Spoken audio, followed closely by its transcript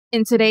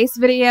In today's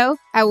video,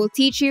 I will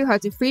teach you how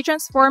to free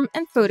transform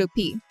in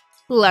Photopea.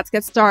 Let's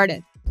get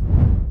started.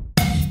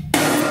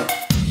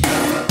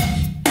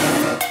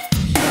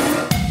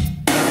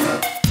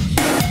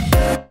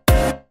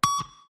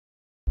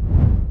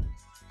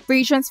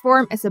 Free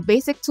transform is a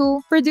basic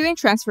tool for doing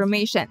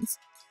transformations.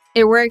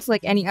 It works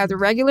like any other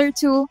regular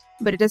tool,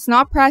 but it is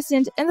not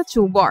present in the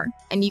toolbar,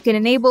 and you can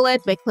enable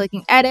it by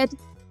clicking Edit,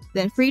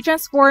 then Free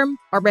Transform,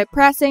 or by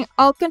pressing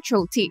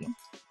Alt-Ctrl-T.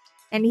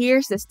 And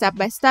here's the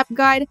step-by-step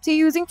guide to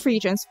using Free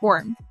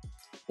Transform.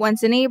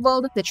 Once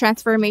enabled, the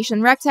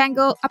transformation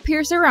rectangle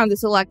appears around the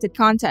selected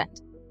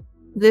content.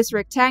 This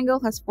rectangle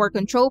has 4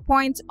 control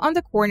points on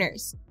the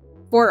corners,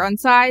 4 on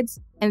sides,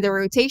 and the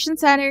rotation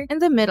center in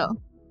the middle.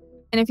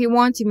 And if you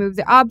want to move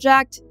the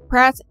object,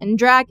 press and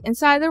drag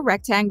inside the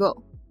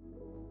rectangle.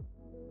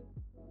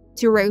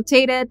 To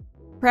rotate it,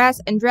 press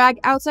and drag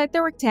outside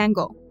the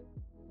rectangle.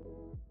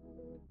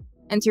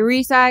 And to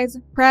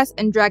resize, press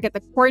and drag at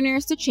the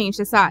corners to change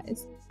the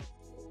size.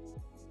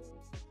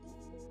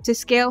 To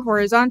scale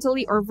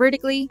horizontally or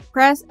vertically,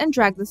 press and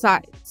drag the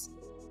sides.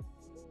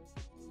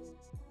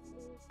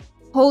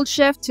 Hold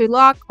Shift to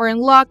lock or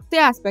unlock the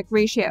aspect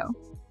ratio.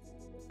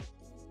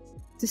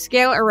 To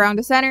scale around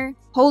the center,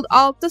 hold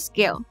Alt to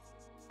scale.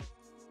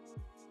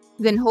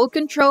 Then hold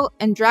Ctrl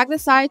and drag the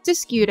side to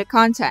skew the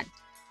content.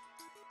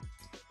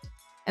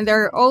 And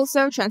there are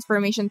also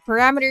transformation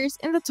parameters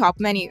in the top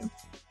menu.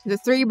 The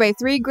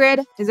 3x3 grid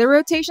is a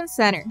rotation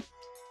center.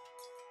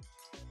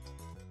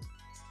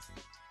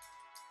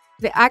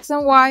 The X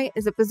and Y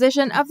is the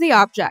position of the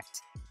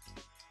object.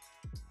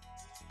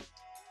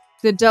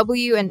 The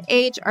W and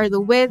H are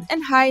the width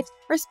and height,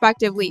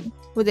 respectively,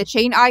 with the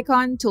chain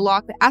icon to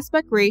lock the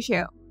aspect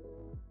ratio.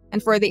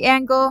 And for the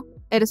angle,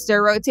 it is the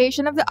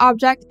rotation of the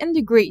object in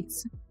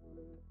degrees.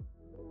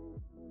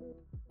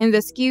 In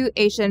the skew,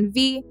 H and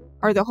V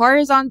are the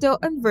horizontal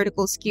and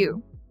vertical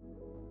skew.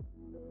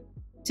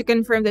 To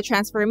confirm the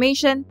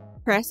transformation,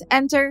 press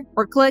Enter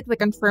or click the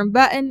Confirm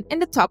button in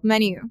the top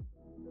menu.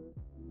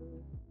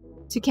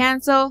 To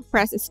cancel,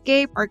 press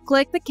Escape or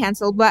click the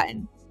Cancel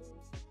button.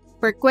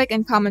 For quick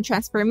and common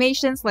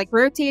transformations like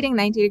rotating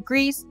 90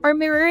 degrees or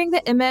mirroring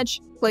the image,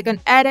 click on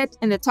Edit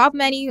in the top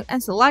menu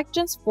and select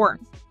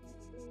Transform.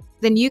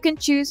 Then you can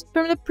choose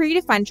from the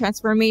predefined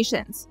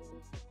transformations.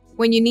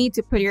 When you need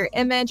to put your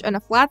image on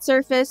a flat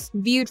surface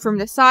viewed from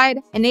the side,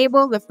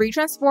 enable the Free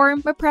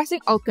Transform by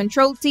pressing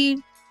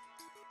Alt-Ctrl-T.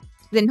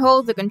 Then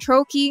hold the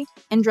Control key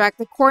and drag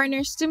the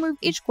corners to move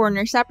each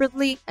corner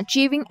separately,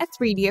 achieving a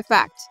 3D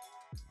effect.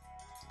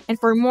 And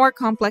for more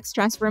complex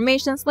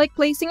transformations like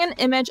placing an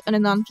image on a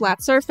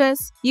non-flat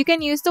surface, you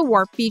can use the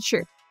Warp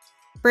feature.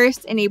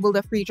 First, enable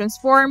the Free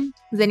Transform,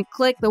 then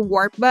click the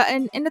Warp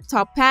button in the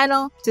top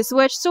panel to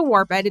switch to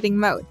Warp editing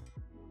mode.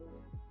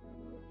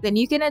 Then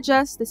you can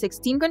adjust the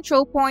 16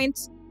 control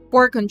points,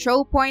 4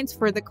 control points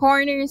for the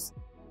corners,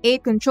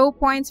 8 control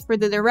points for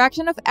the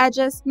direction of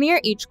edges near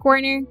each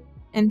corner,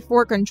 and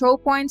 4 control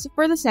points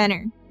for the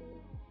center.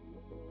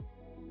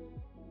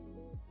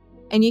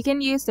 And you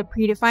can use the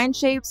predefined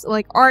shapes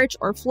like arch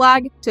or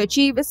flag to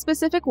achieve a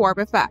specific warp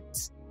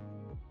effect.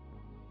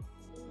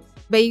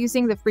 By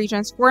using the Free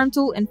Transform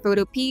tool in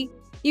Photopea,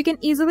 you can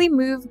easily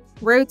move,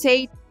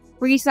 rotate,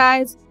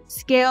 resize,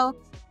 scale,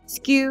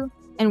 skew,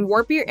 and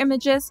warp your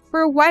images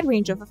for a wide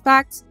range of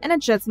effects and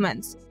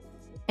adjustments.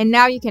 And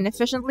now you can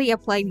efficiently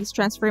apply these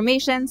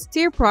transformations to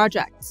your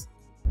projects.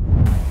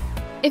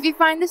 If you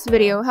find this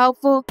video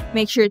helpful,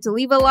 make sure to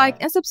leave a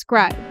like and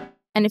subscribe.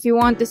 And if you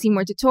want to see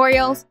more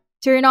tutorials,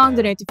 turn on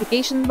the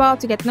notification bell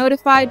to get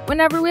notified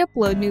whenever we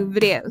upload new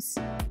videos.